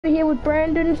We're here with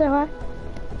Brandon. Say hi.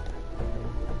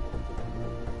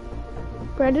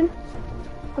 Brandon?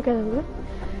 Okay, there we go.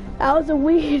 That was a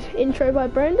weird intro by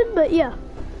Brandon, but yeah.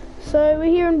 So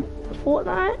we're here in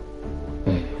Fortnite,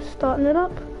 starting it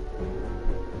up.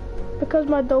 Because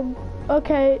my dog,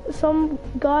 okay, some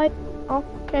guy,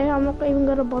 okay, I'm not even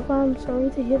gonna bother, I'm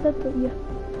sorry to hear that, but yeah.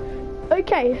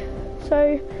 Okay,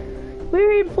 so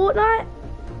we're here in Fortnite,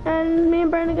 and me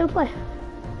and Brandon are gonna play.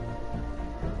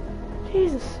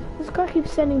 Jesus, this guy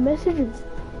keeps sending messages.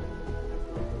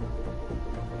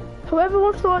 Whoever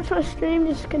wants to watch my stream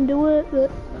just can do it,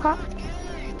 but... Huh?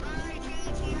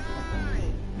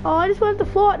 Oh, I just went to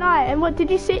Fortnite, and what, did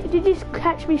you just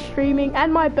catch me streaming,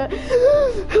 and my bird...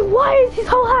 Why is his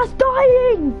whole house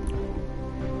dying?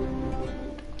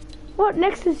 What,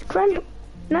 next is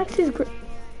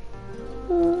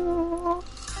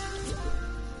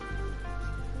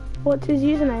What's his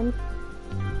username?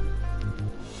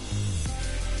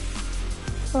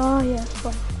 Oh, yeah,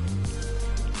 fine.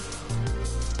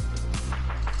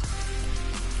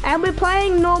 And we're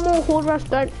playing normal Horde Rush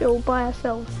Don't Feel by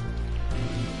ourselves.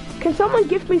 Can someone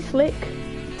gift me Slick?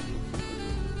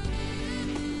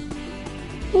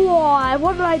 Why?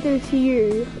 What did I do to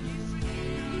you?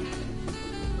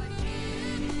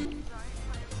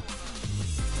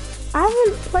 I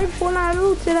haven't played Fortnite at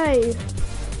all today.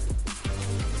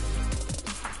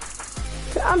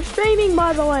 I'm streaming,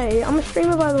 by the way. I'm a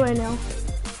streamer, by the way, now.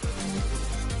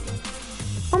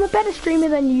 I'm a better streamer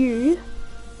than you.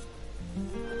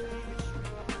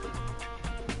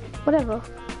 Whatever.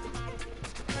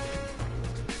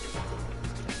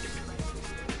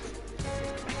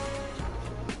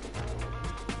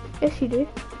 Yes, you do.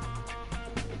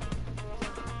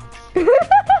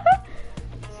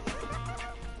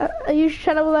 Are you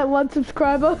trying to like 1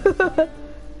 subscriber? I don't have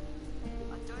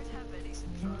any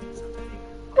subscribers.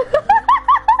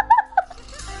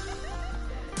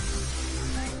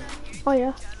 Oh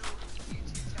yeah.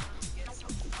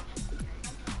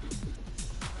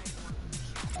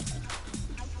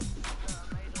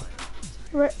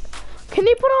 Can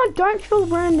you put on Don't Feel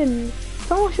Brandon?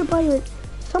 Someone should buy you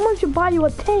a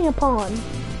tampon.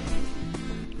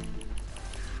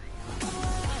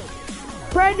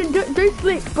 Brandon, do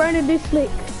Slick. Brandon, do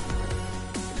Slick.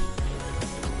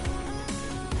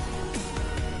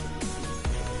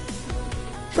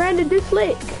 Brandon, do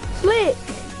Slick. Slick.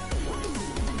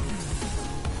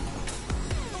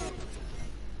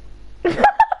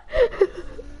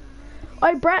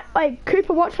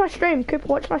 Cooper, watch my stream. Cooper,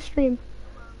 watch my stream.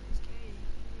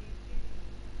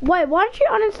 Wait, why did you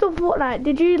uninstall Fortnite?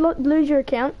 Did you lose your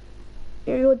account?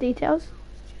 Your details?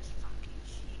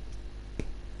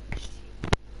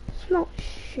 It's not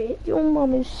shit. Your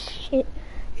mum is shit.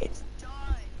 It's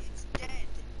died. It's dead.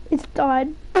 It's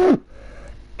died. It's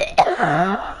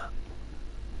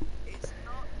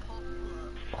not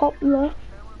popular. Popular. No one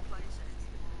plays it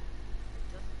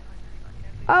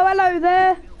anymore. Oh, hello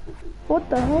there. What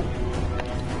the heck?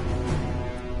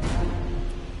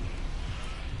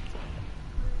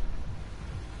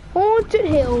 Haunted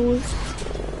Hills.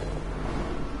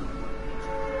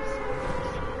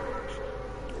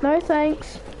 No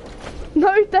thanks.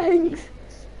 No thanks.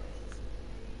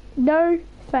 No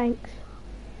thanks.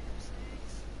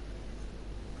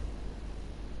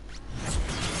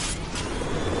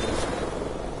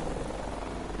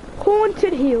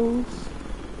 Haunted Hills.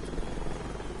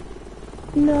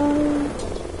 No.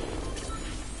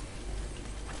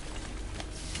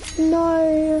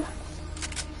 No.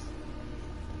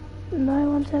 No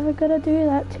one's ever gonna do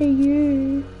that to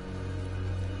you.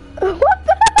 What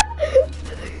the?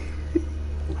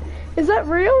 Is that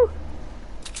real?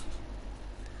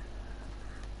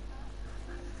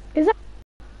 Is that?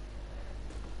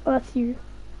 Oh, that's you.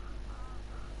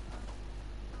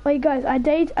 Wait, guys, I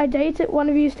dated one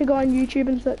of you to go on YouTube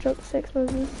and search up sex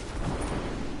movies.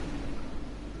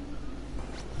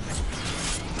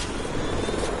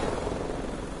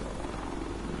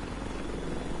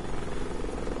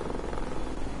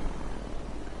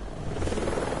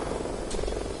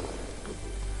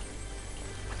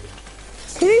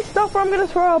 Can you stop or I'm gonna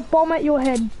throw a bomb at your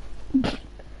head?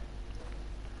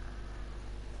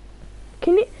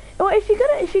 Can you? Well, if you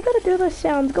gotta do those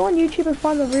sounds, go on YouTube and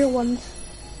find the real ones.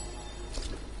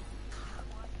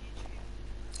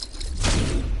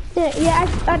 Yeah,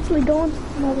 actually go on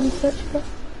and search for it.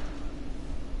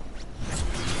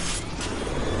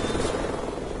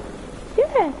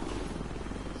 Yeah.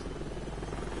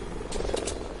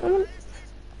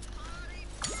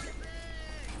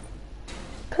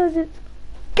 Cause it's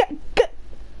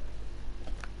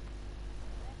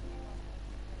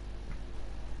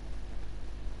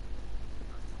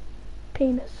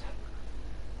penis.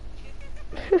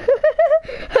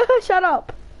 shut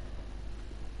up.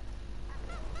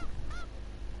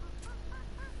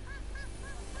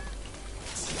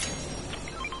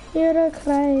 You're the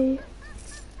clay.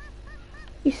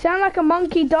 You sound like a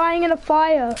monkey dying in a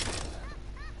fire.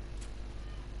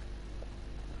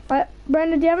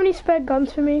 Brandon, do you have any spare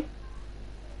guns for me?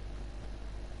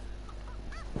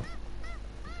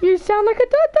 You sound like a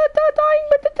dying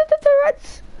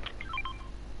rats.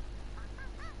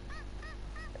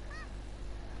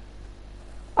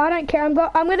 I don't care. I'm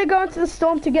gonna go into the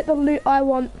storm to get the loot I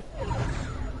want.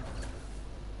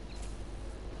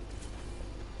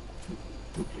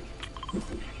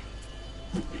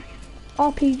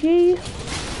 RPG.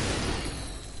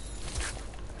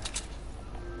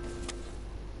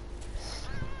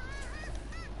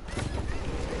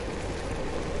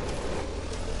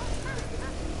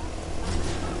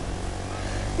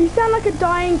 You sound like a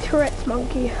dying Tourette's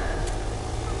monkey.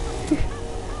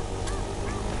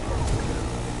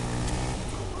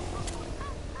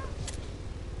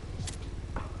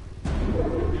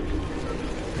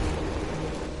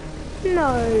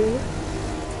 No.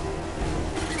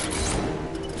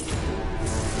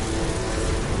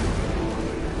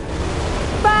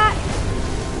 Back.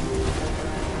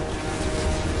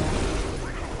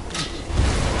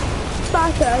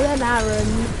 Faster than Aaron.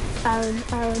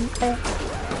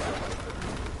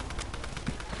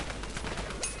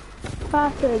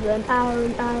 Faster than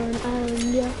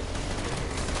Aaron, yeah.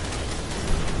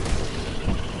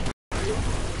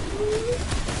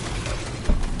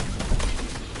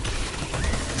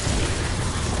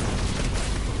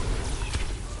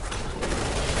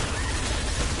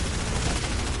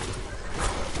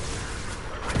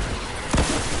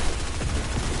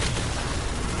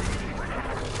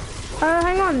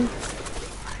 Hang on.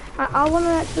 I want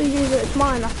to actually use it. It's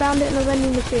mine. I found it in a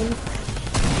vending machine.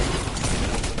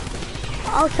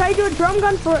 I'll trade you a drum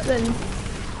gun for it then.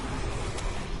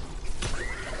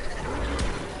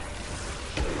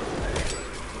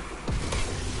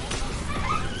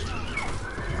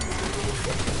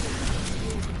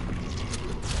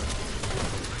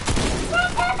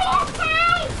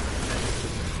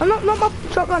 I'm not my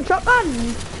shotgun.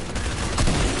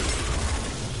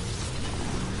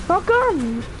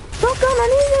 Shotgun, I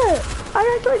need it. I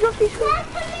actually dropped these.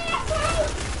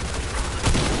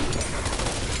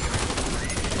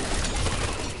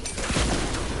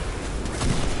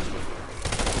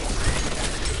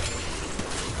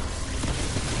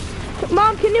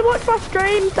 Mom, can you watch my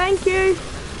stream? Thank you.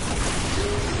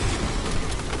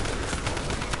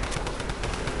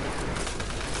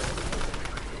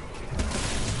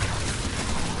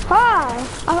 Hi,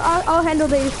 I'll handle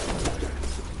these.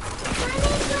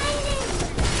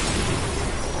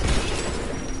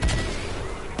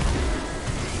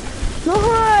 No!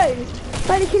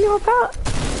 Buddy, can you help out?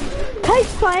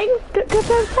 Tate's playing. Go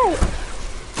play with Tate.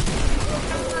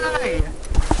 Hi.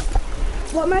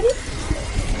 What, Maddie?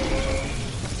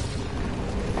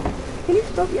 Can you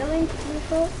stop yelling to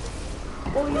yourself?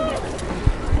 Or you get...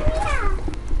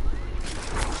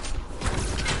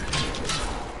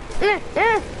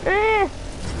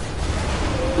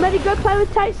 Maddie, go play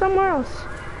with Tate somewhere else.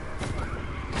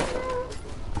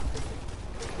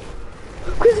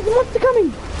 Chris, there's a monster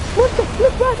coming! Monster,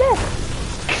 look right there!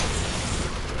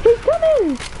 He's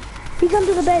coming! He's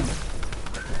under the bed.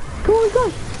 Come on,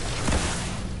 go!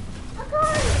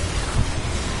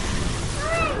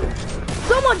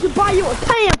 Someone should buy you a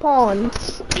tampon!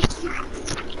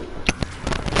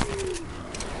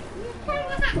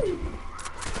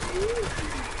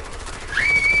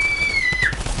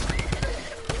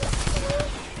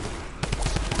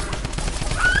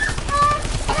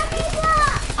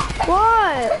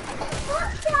 What?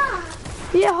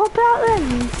 Yeah, hop out then.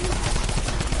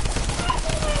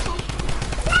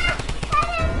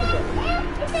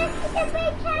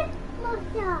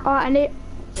 Alright, I need...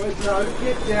 Wait, no,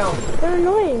 get down. They're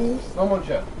annoying. No one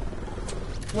chef.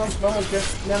 No one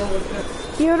chef. No one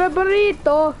chef. You're a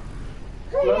burrito.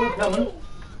 Hello, coming.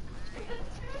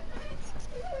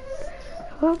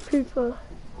 What people?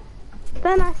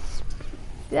 Then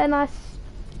I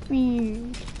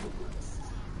spewed.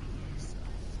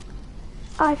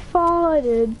 I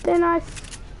farted, then I...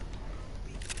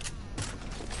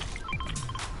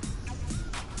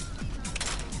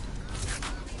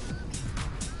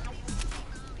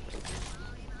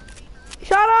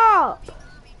 Shut up!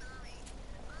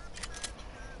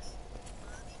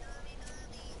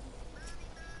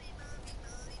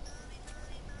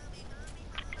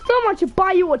 Someone should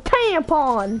buy you a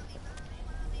tampon!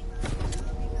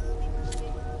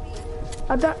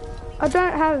 I don't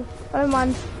have... Oh,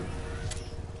 man.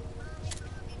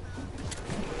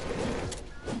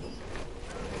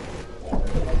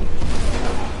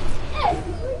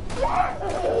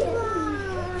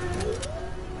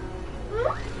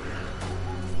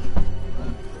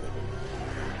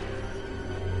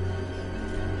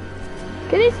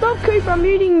 off, Cooper, I'm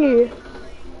muting you.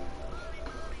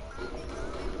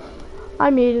 I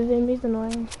muted him, he's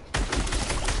annoying.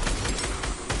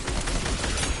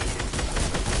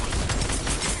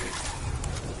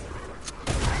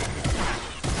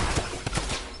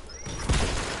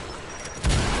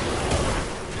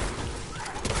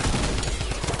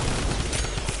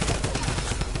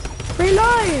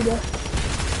 Reload!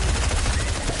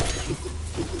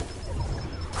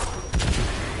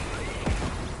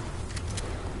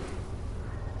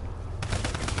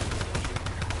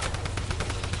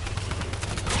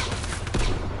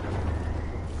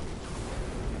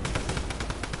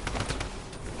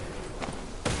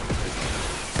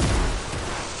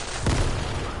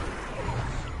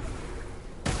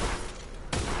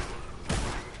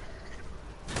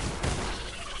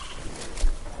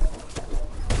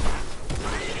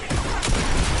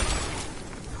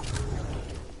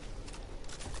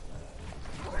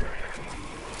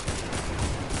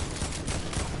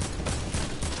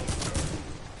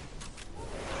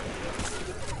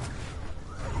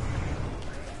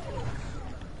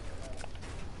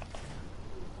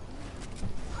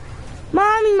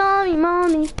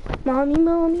 Mommy.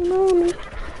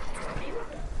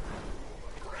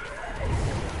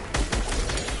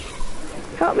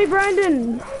 Help me,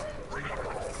 Brandon.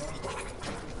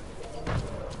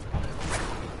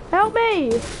 Help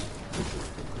me.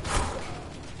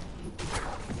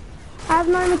 I have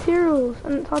no materials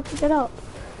and it's hard to get up.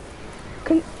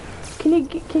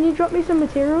 Can you drop me some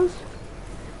materials?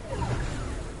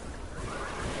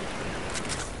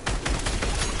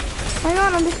 Hang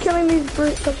on, I'm just killing these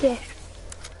brutes up here.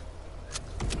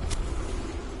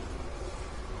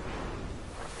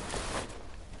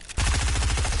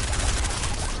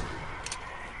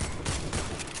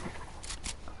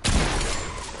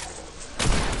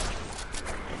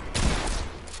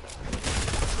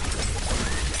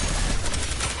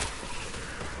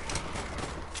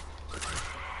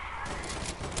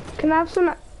 Can I have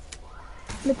some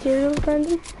materials,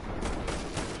 Brandon?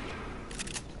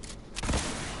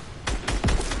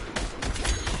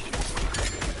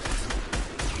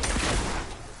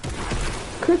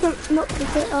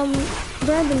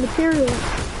 Brandon, materials.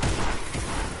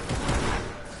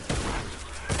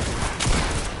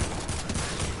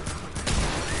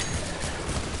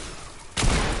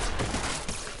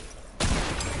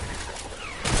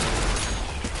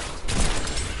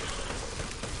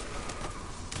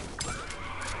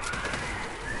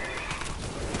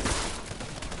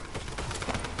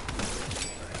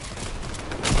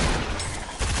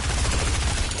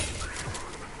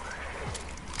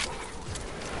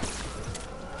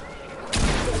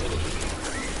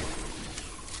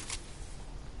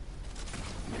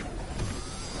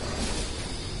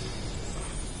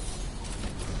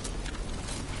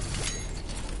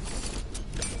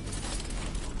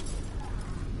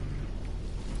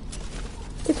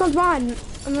 This one's mine.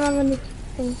 I'm not having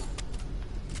anything.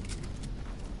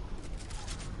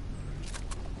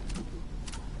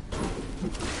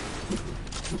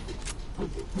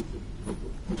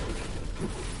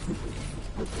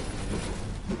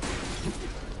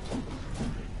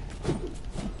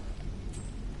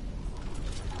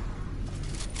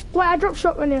 Wait, I dropped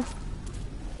shotgun here.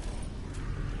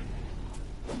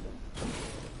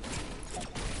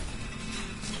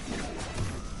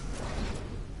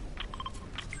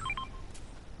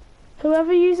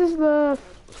 Whoever uses the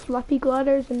flappy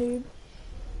glider is a noob.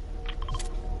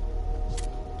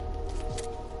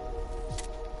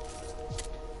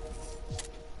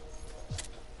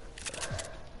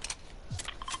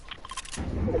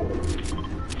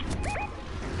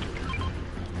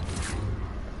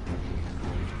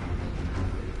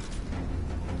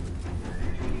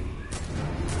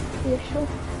 Yeah, sure.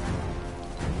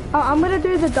 Oh, I'm gonna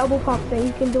do the double pump thing.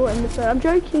 You can do it in the third. I'm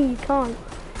joking, you can't.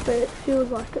 But it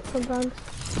feels like it sometimes.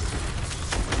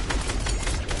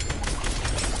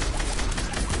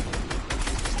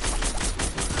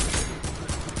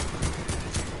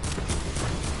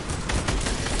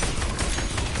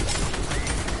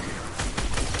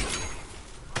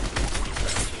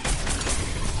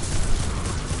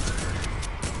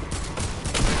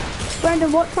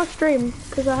 Brandon, watch my stream,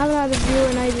 because I haven't had a view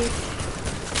in ages.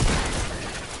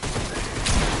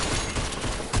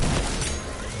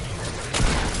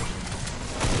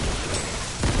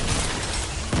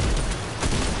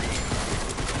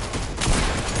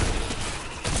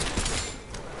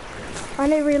 I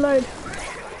need to reload.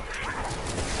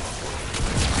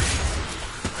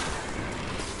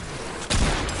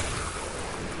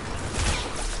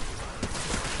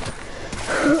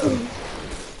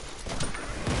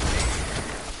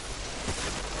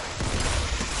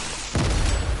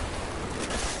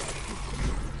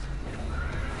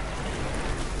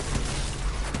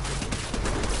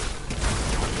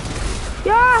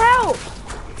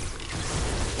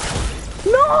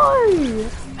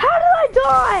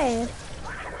 die!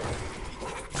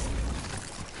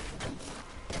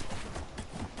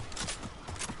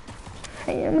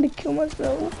 Hey, I'm gonna kill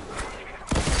myself.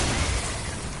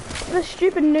 The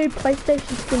stupid new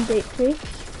PlayStation skin beats me.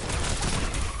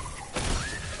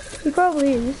 He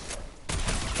probably is.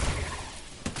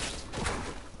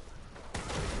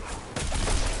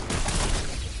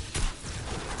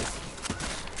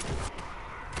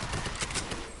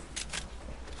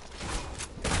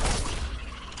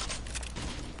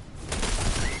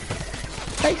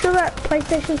 Make sure that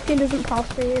PlayStation skin doesn't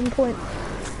pass me in points.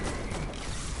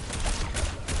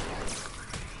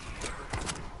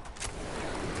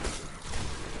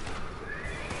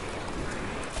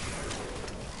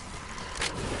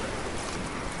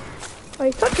 Oh,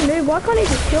 he's such a noob, why can't he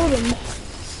just kill them?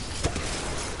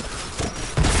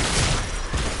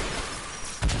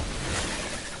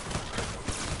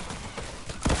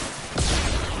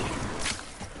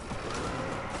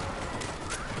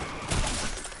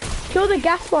 Kill the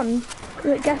gas one,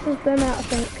 because it gasses them out, I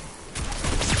think.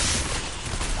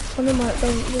 Some of them might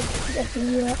don't just gassing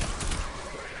you out.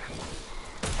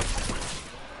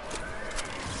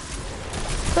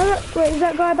 Wait, is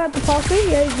that guy about to pass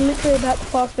me? Yeah, he's literally about to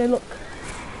pass me, look.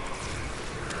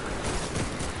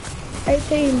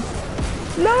 18.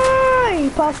 No! He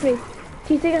passed me.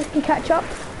 Do you think I can catch up?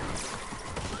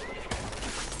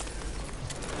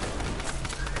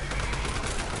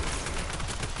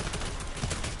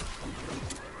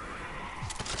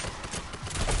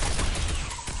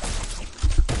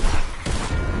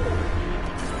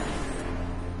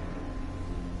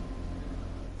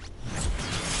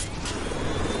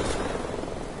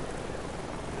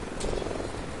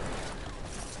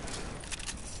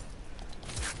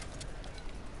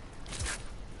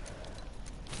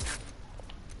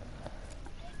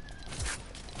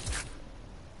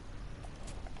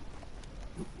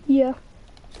 Yeah.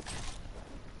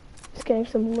 Just getting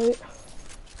some loot.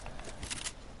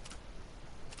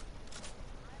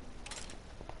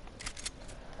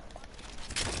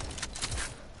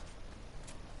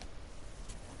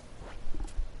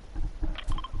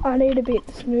 I need to beat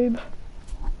this noob.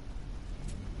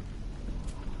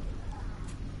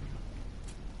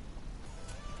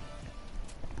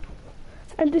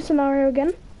 And this scenario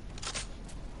again.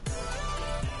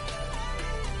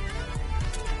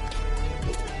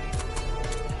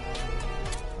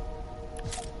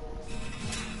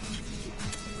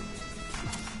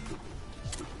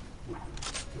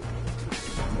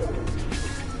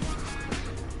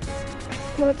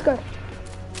 Well, let's go.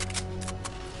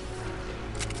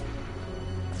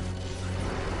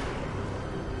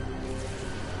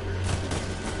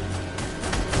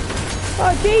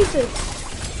 Oh, Jesus!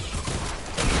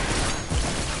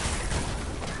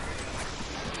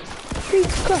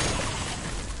 Jesus Christ.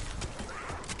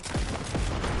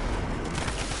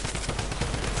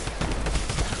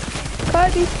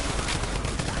 Kobe.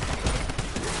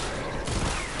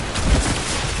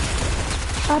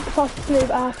 I have to pass this move,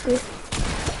 I have to.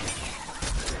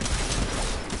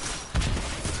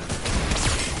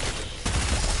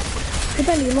 With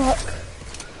any luck.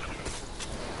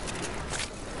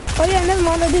 Oh yeah, never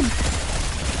mind, I did.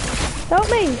 Help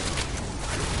me!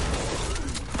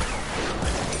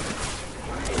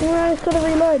 Oh, I just gotta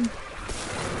reload.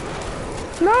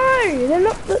 No!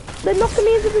 They're knocking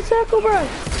me into the circle, bro!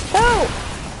 Help!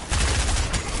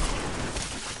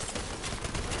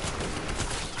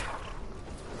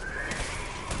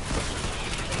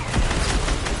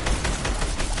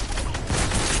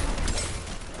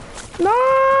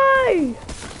 No!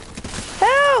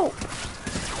 Help!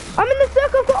 I'm in the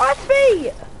circle, I've got ice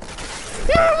feet!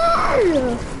 No!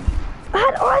 I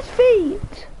had ice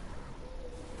feet!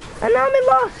 And now I'm in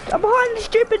last! I'm behind the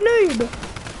stupid noob!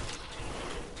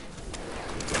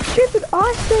 Stupid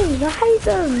ice things, I hate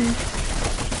them!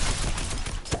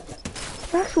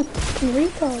 They're actual fucking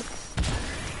retards.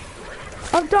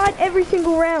 I've died every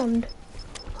single round.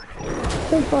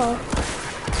 So far.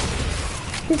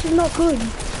 This is not good.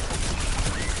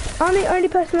 I'm the only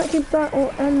person that keeps dying,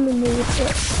 or enemy me with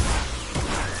it.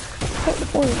 What's the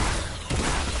point?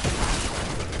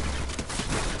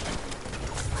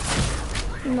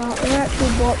 No, they're actual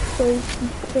bots, those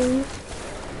things.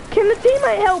 Can the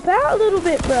teammate help out a little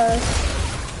bit, bro?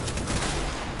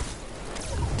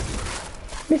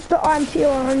 Mr. I'm tier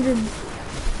 100.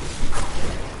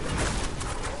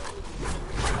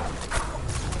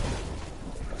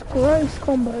 It's a gross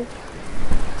combo.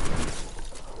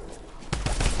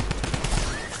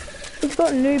 He's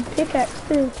got a noob pickaxe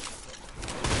too.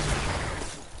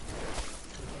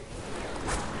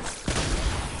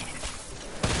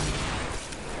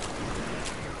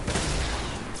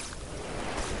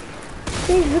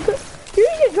 Jeez, look at...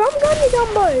 drum gun, you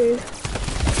dumbo!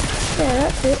 Yeah,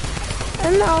 that's it.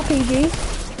 And the RPG.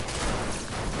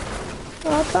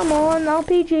 Oh, come on,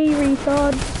 RPG,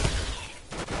 retard.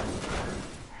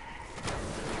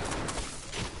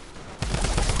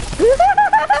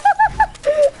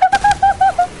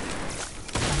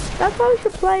 That's why we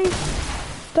should play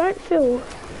Don't Fill.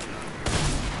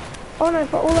 Oh no,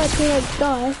 but all our teammates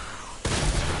die.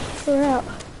 We're out.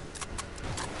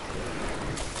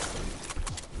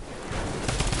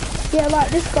 Yeah, like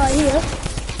this guy here.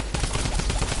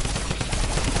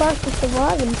 He tries to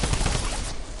survive him.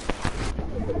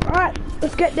 Alright,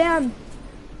 let's get down.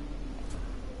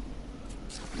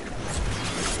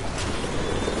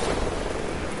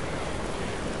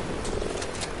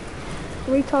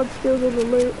 Retard steals all the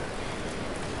loot.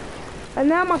 And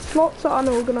now my slots are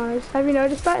unorganized. Have you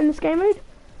noticed that in this game mode?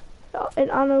 It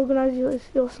unorganizes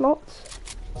your slots.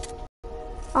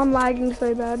 I'm lagging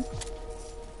so bad.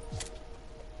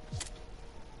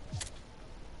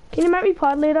 Can you make me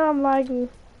pod leader? I'm lagging.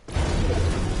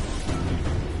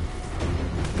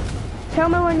 Tell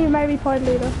me when you made me pod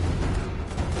leader.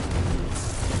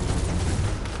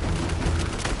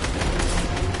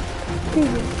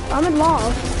 Jesus, I'm in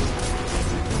lava.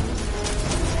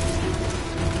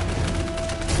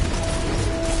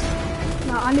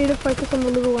 No, I need to focus on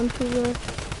the little ones because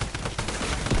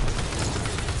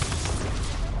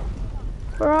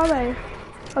where are they?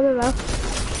 Oh, they're there.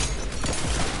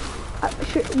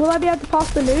 Will I be able to pass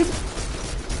the nude?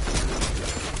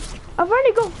 I've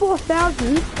only got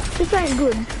 4,000. This ain't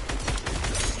good.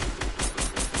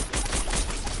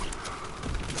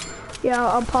 Yeah,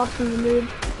 I'm passing the nude.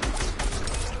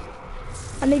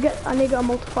 I need to get a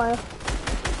multiplier.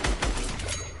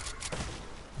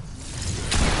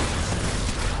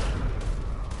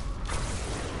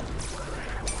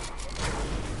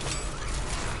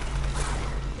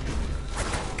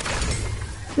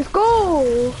 Let's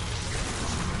go!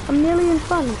 I'm nearly in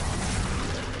front.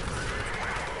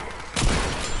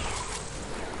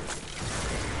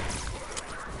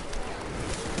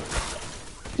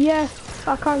 Yeah,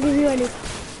 I can't give you any.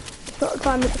 It's not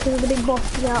time because the big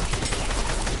boss is out.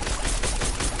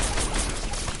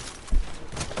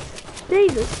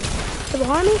 Jesus, they're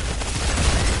behind me.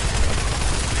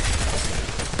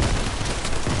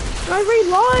 I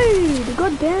reload!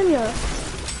 God damn ya.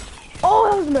 Oh,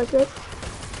 that was almost it.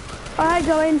 Alright,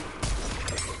 go in.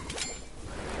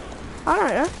 I don't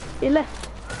know. He left.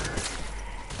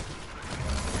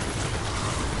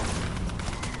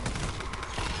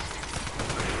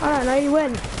 I don't know, you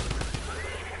went.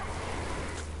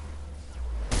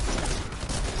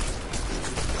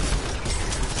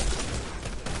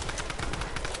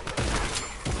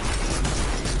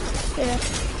 Yeah.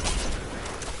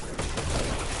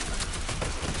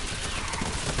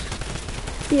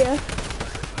 Yeah.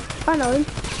 I know him.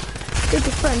 Good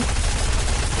friend.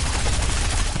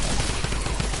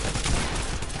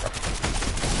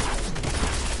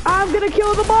 I'm gonna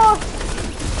kill the boss!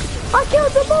 I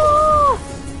killed the boss!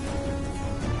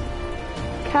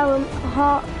 Callum,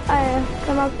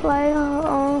 can I play? I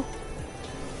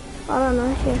don't know.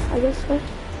 Yeah, I guess so.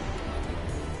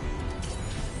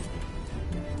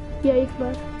 Yeah, you can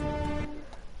play.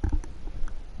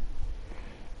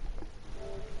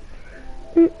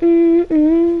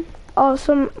 Oh,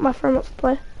 my friend wants to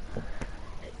play.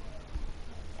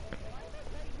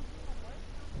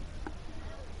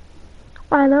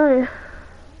 I know.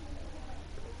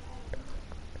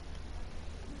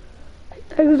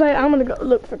 He was like, I'm gonna go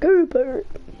look for Cooper.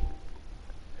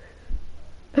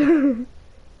 I'm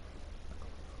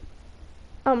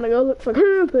gonna go look for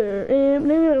Cooper.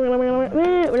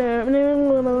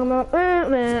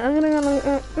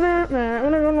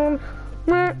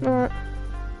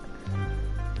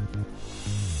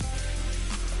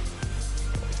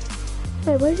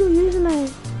 Hey, where's your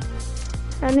username?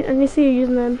 I need to see your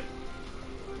username.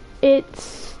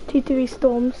 It's TTV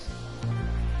Storms.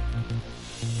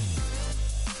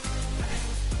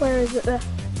 Where is it there?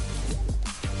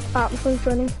 Ah, my phone's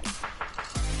running.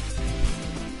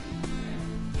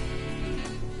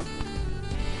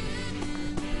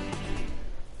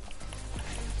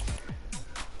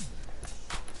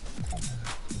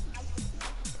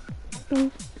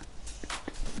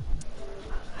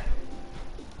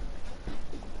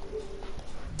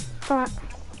 Alright.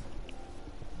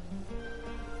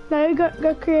 No,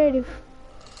 go creative.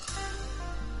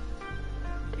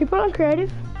 Do you put on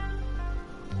creative?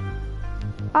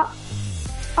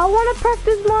 I want to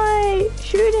practice my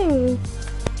shooting.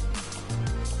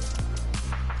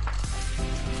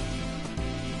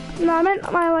 No, I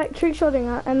meant my like trick shotting,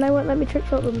 and they won't let me trick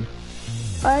shot them.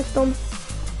 Alright, Storm.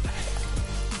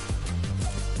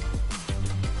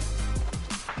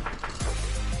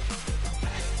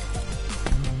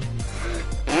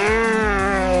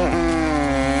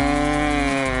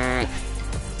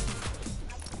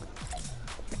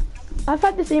 I've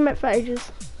had this emote for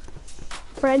ages.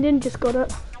 Brandon just got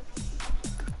it.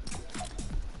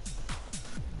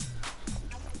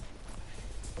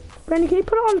 Brandon, can you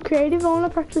put it on creative? I want to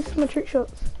practice my trick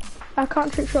shots. I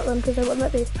can't trick shot them because they won't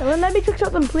let me. They won't let me trick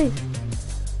shot them, please.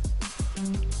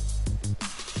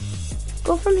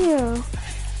 Go from here.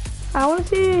 I want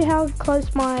to see how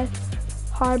close my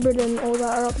hybrid and all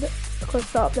that are close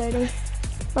to updating.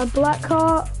 My black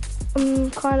car,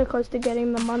 I'm kind of close to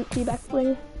getting the Munty back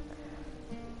bling.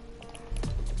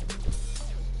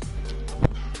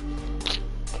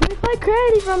 Can we play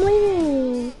creative? I'm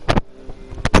leaving.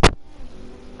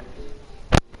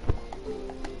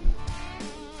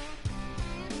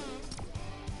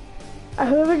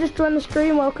 Whoever just joined the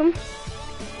stream, welcome.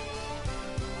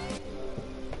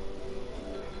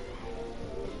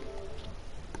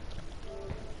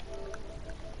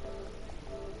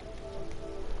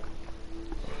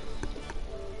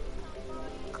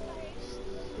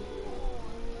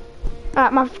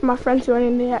 My friend's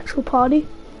joining the actual party.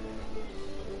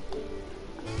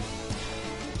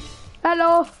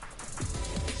 Hello.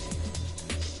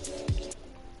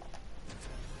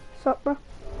 What's up, bro?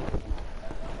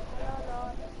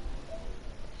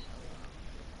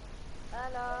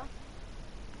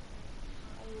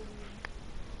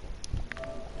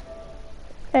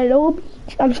 Hello,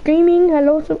 I'm streaming.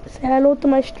 Hello, say hello to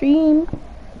my stream.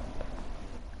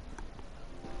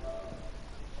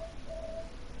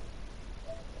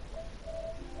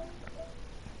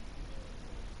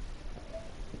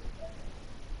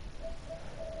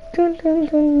 Dun, dun,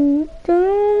 dun,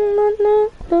 dun, dun,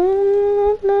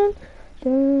 dun, dun,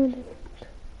 dun.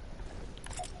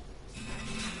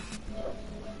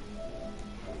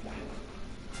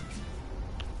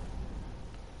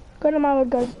 Go to my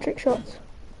guys, trick shots.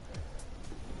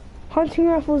 Hunting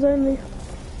rifles only.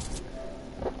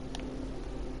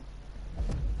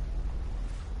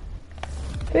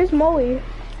 Who's Molly?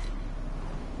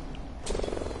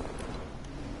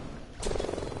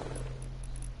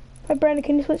 Hey Brandon,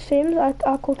 can you switch teams?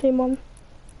 I'll call team 1.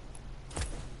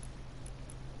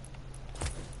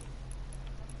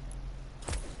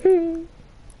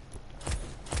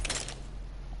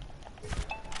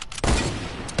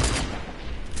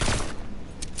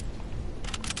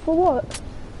 For what?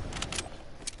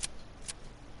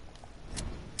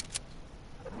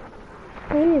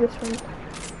 I need this one.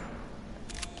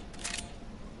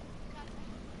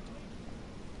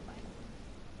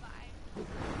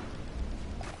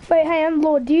 Wait, hey,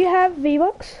 Lord, do you have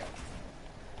V-Bucks?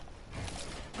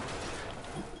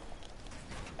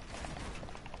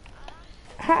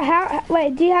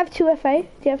 Wait, do you have 2FA? Do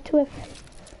you have 2FA?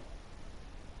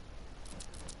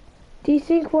 Do you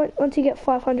think once you get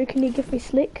 500, can you give me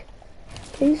Slick?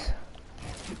 Please?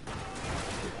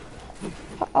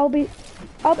 I'll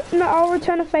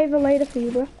return a favor later for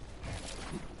you, bro.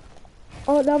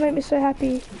 Oh, that'll make me so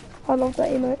happy. I love that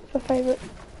emote. It's my favorite.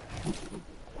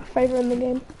 My favorite in the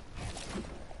game.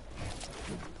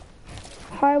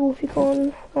 Hi,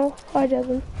 Wolfiecorn. Oh, hi,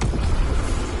 Jasmine.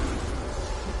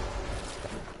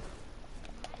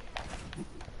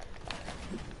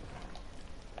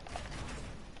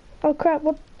 Oh crap,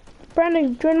 what?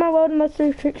 Brandon, join my world and let's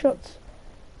do trick shots.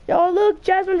 Oh look,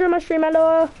 Jasmine joined my stream.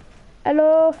 Hello.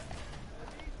 Hello.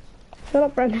 Shut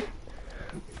up, Brandon.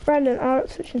 Brandon, alright,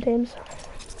 switching teams.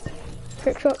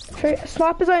 Trick shots.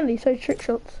 Snipers only, so trick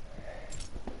shots.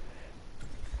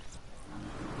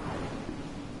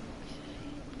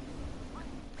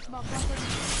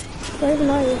 Where even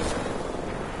are you?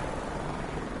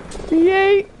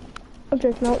 Yay! I'm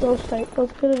joking, that was fake. That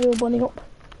was a bit of a real bunny hop.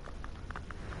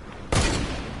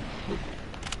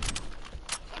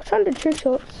 I'm trying to do trick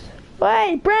shots.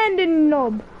 Wait, Brandon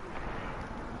knob!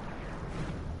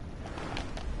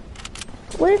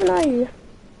 Where even are you?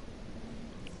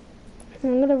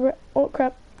 I'm gonna oh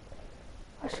crap.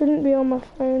 I shouldn't be on my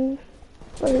phone.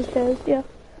 But who cares? Yeah.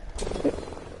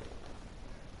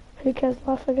 Who cares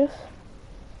life, I guess.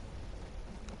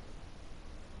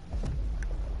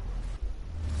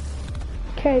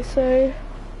 Okay, so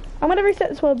I'm gonna reset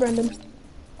this world, Brandon.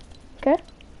 Okay?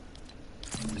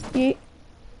 Yeah.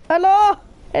 Hello!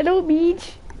 Hello,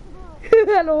 beach!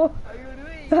 Hello!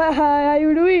 How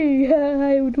you doing?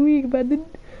 How you doing, Brandon?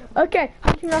 Okay,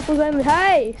 hunting rifles only.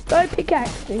 Hey! Stop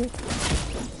pickaxing.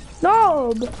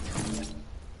 Knob!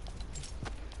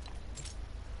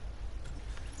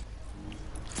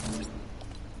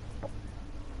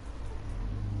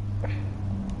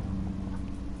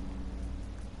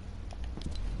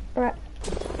 Alright.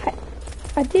 Hey,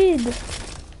 I did!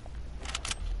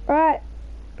 Right.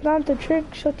 Time to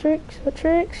trick shot,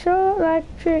 like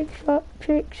trick shot.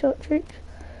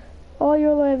 Oh,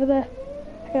 you're all over there.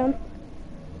 Hang on.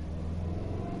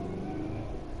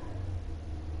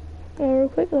 Real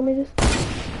quick, let me just...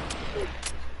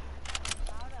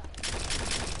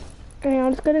 Okay,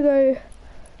 I'm just gonna go...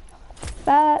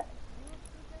 Bat.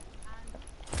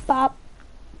 Bop.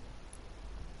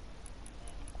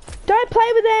 Don't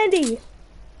play with Andy!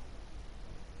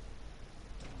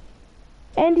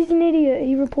 Andy's an idiot.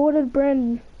 He reported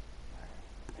Brandon.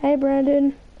 Hey,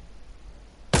 Brandon.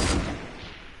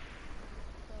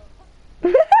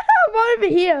 I'm over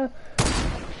here.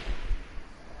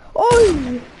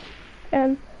 Oh!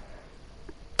 And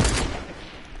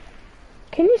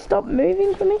can you stop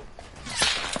moving for me?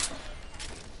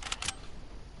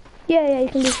 Yeah, you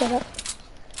can just shut up.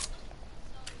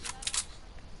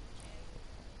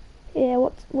 Yeah,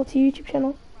 what's your YouTube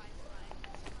channel?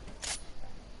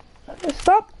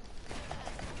 Stop!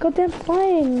 Goddamn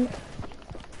flying!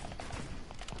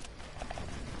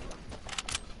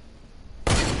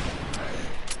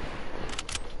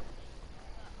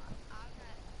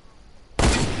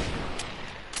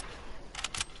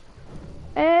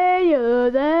 Hey, you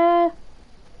there?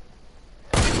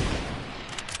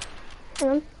 Hang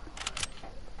on.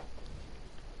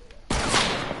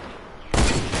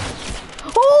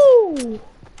 Oh!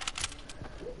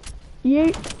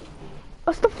 You.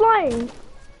 Oh, stop flying!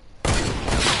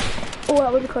 Oh,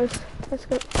 that was close. Let's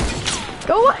go.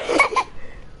 Go away!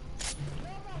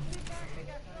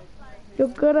 You're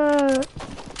gonna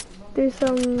do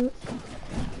some.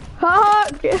 Ha!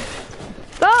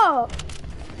 Stop!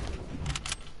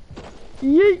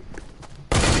 Yeet!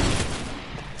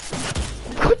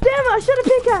 God damn it! I should have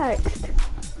pickaxed.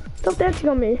 Stop dancing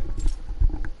on me.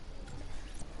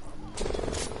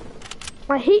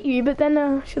 I hit you, but then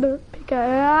I should have pickaxed.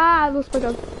 Ah! I lost my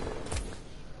gun.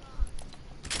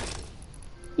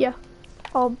 Yeah,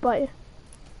 I'll bite you.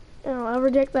 No, I'll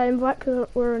reject that invite because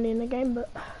we're only in the game,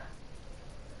 but...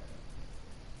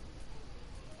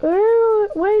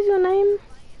 Where's your name?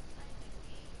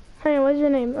 Hang on, where's your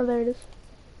name? Oh, there it is.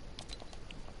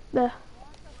 There.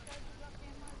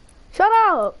 Shut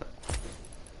up!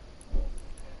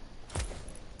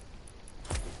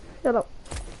 Shut up.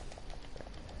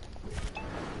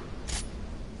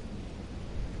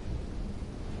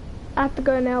 I have to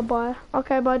go now, bye.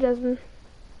 Okay, bye, Jasmine.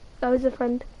 That was a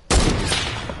friend.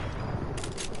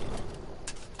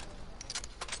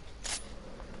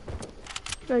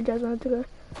 No, Jasmine, I have to go.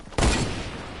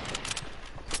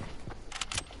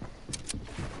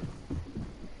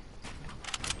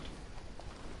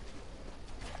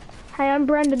 Hey, I'm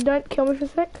Brandon, don't kill me for a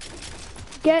sec.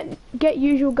 Get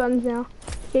usual guns now.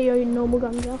 Get your normal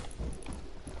guns now.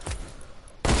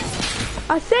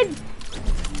 I said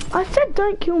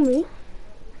don't kill me.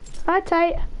 Hi,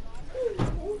 Tate.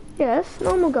 Yes,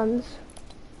 normal guns.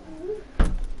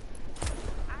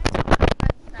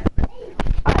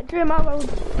 Alright, Dream,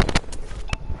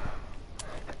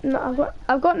 no,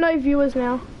 I've got no viewers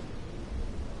now.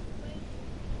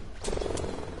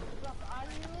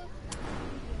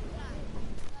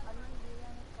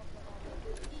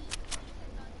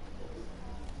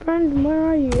 Brandon, where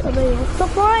are you? Oh, there you are. Stop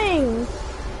flying!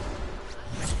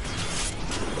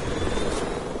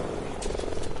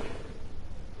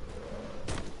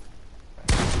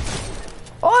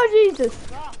 Oh, Jesus!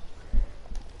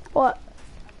 What?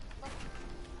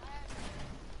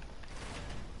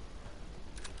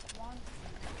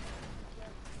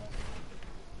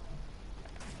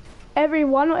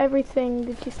 Everyone or everything,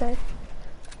 did you say?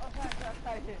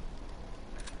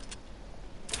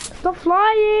 Stop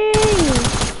flying!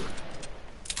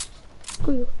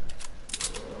 Screw you.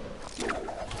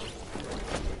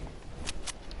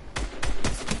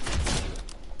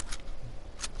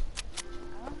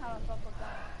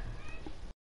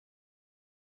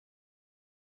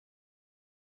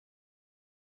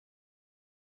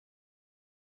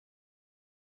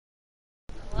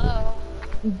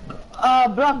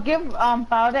 Bro, give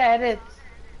powder edits.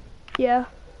 Yeah.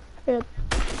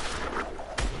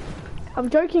 I'm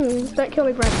joking. Don't kill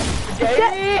me, Brent.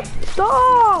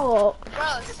 Stop!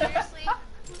 Bro, seriously?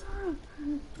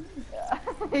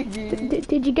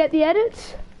 Did you get the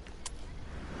edits?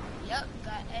 Yep,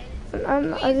 got edits.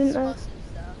 I didn't know. Explosive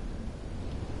stuff.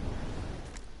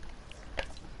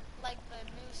 Like the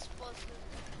new explosive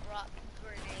rock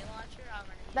grenade launcher. I'm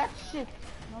gonna use That shit.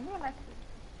 No, that's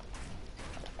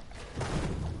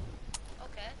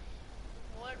Okay.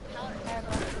 What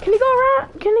powder? Can you go around?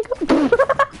 Can you go?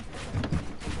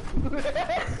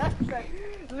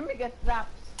 Let me get zapped.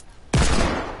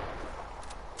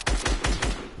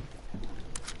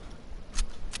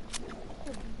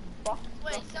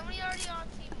 Wait, somebody already on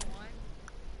team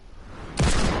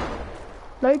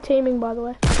 1? No teaming, by the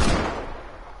way.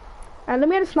 And let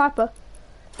me get a sniper.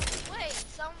 Wait,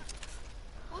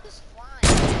 who's flying?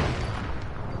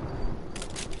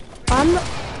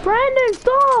 Brandon,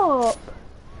 stop!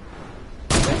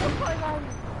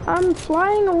 I'm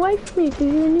flying away from you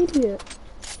because you're an idiot.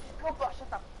 Oh, bro,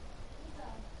 shut up.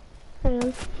 Hang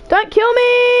on. Don't kill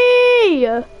me!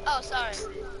 Oh, sorry.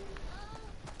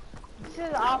 This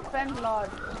is our friend Lord.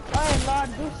 Oh, Lord,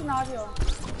 do scenario.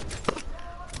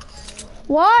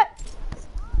 What?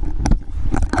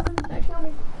 Don't kill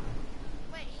me.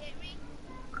 Wait, he hit me?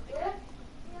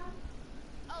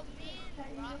 Oh, me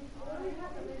and Rock.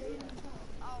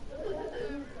 Oh, I'm gonna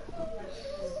TP.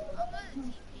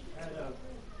 Okay, guys.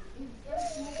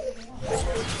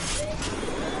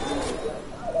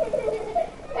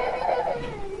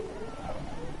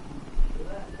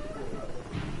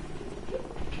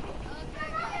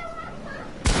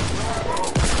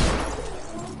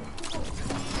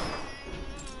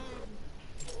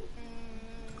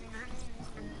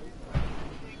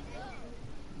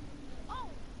 Oh,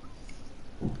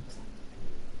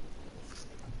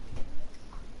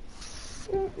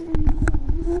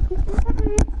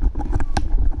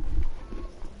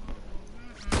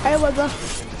 Hey, Webber.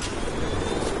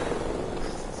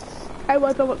 Hey,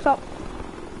 Webber, what's up?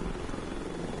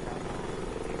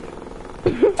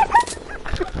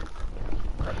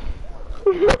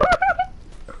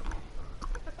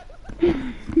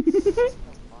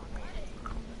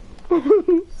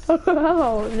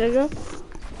 Hello, nigga.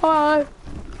 Hi.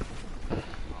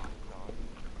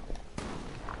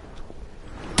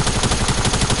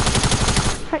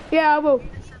 Hey, yeah, I will.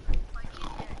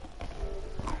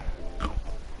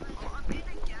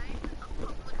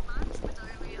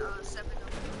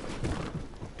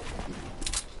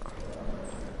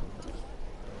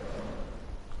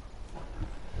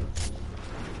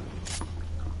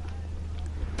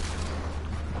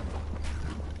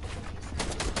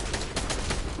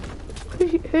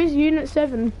 Who's Unit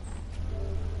 7?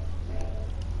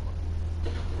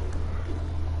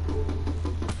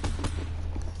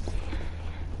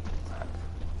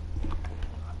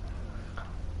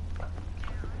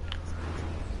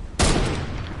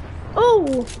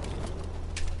 Oh!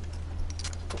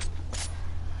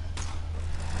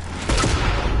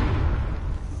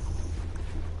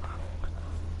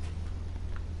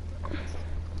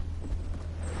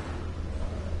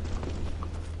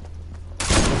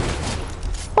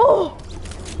 Oh!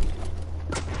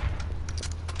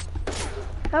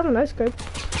 That was a nice scope.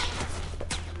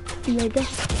 Mega.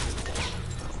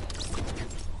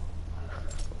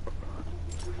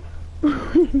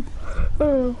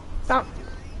 Oh, that.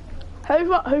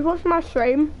 Who's watching my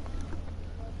stream?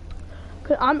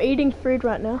 Cause I'm eating food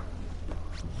right now.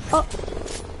 Oh.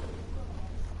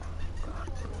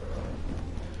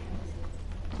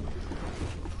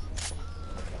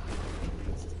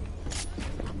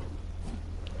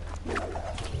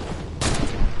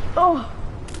 Oh.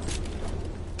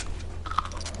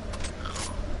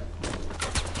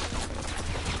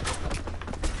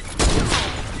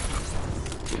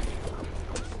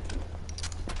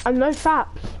 I'm no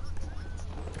traps.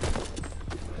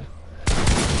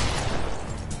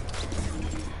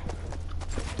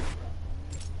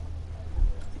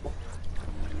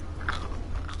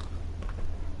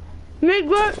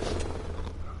 Nigga.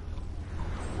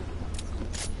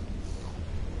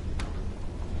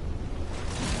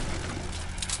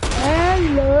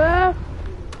 Hello.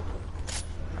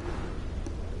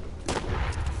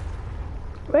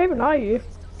 Where even are you?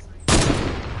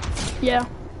 Yeah.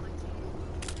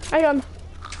 Hang on.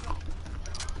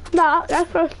 Nah,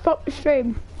 that's gonna stop the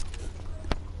stream.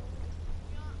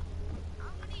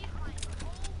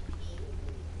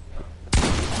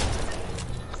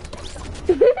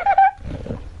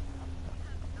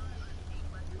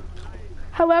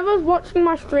 Whoever's watching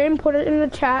my stream, put it in the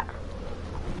chat.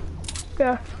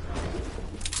 Yeah.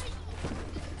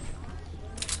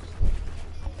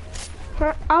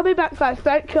 I'll be back, guys.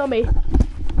 Don't kill me.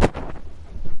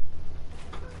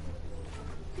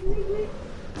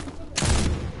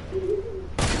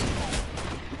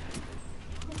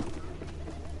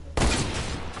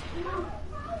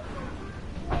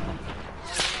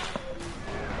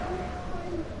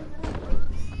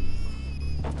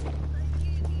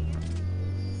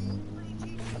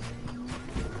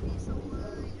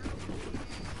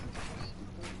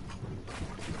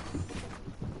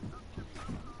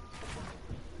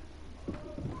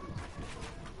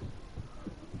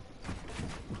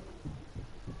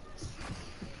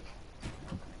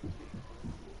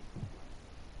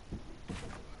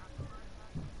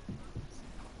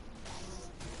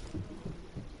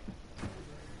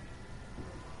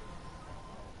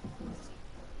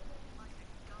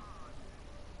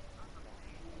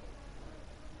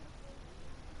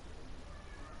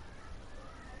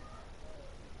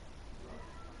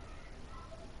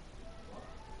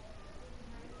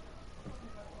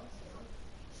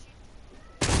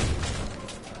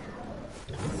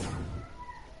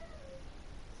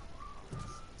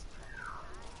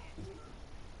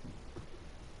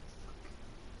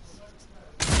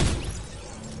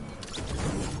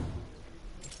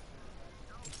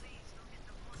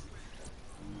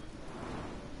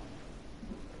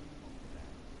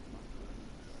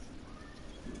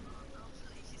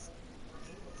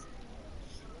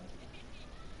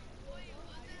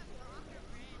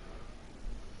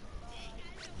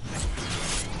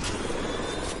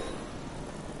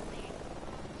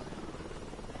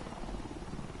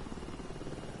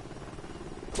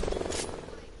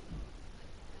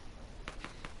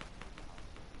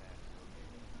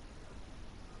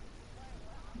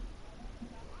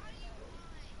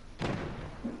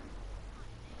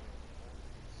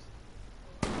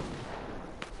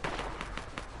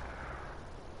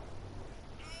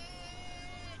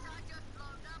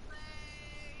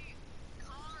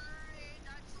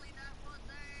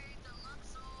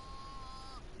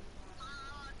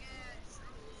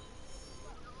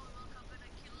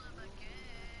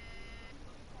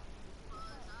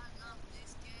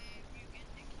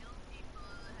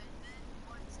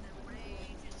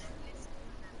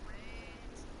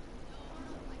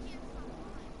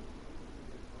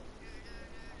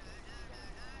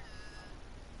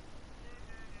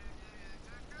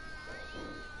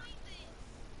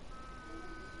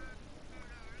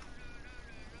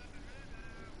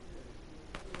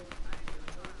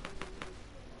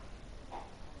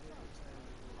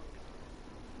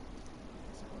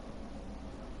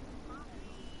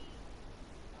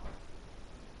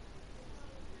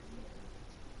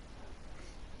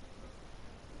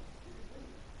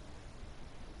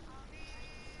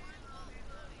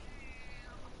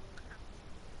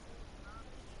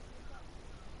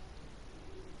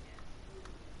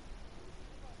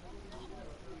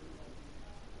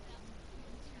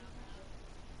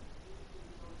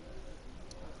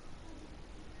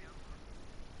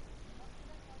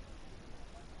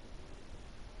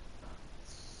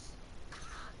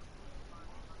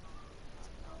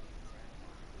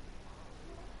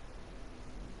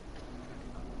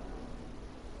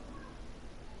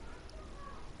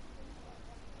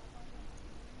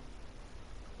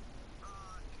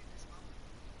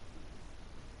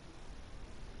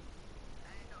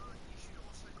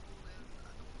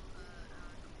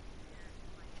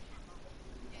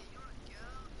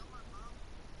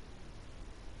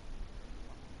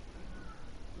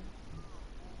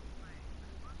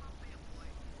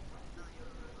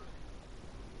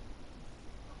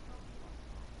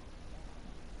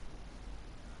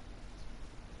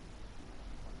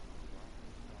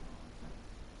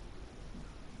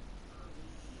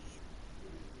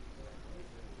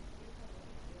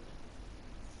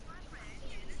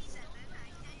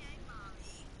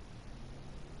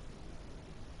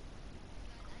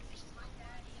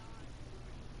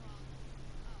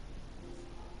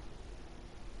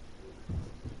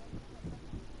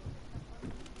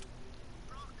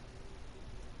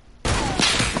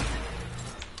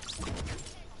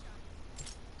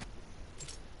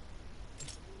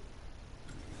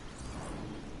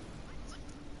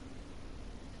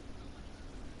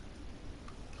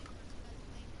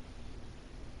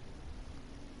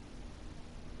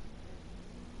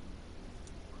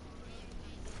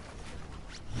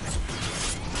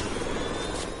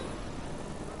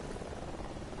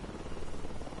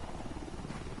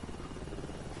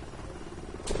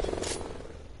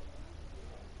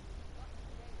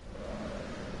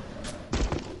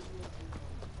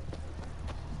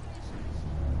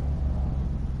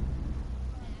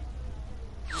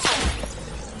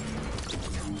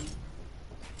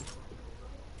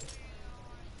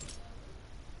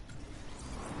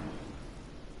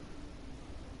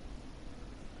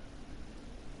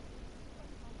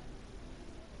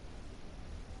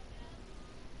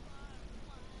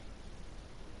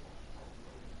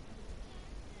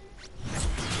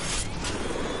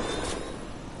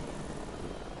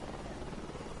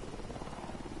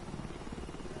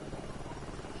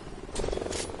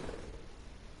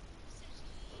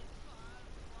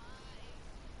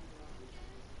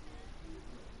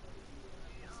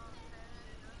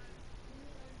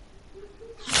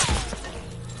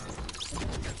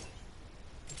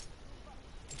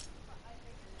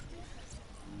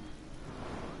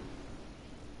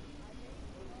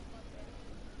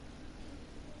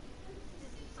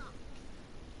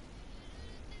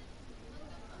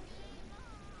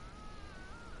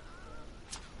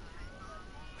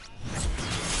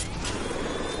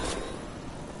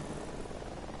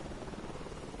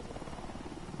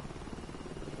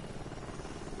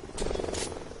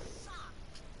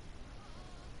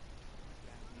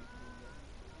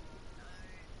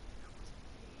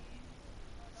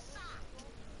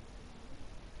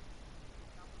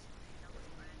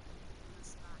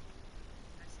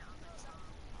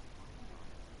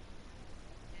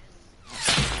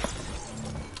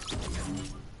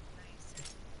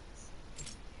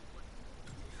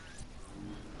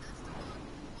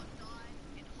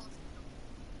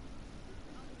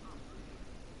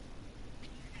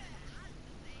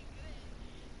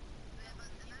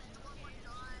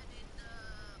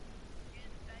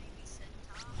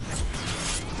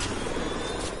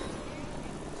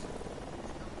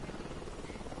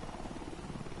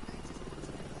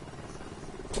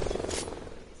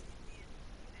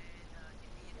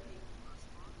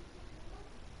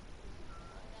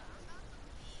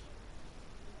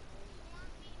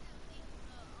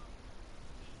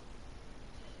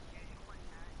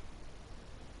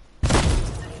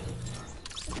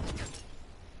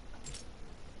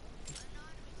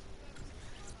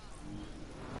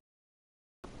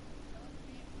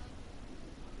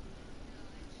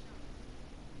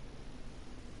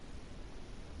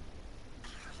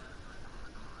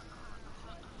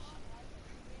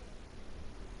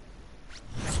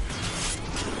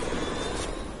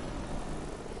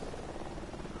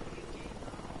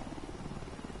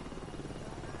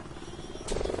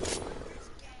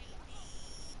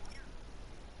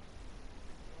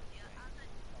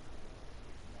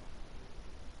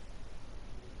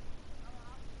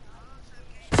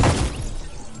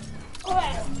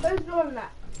 Who's doing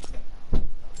that?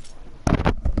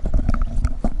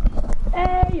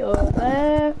 Hey, you're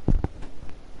there.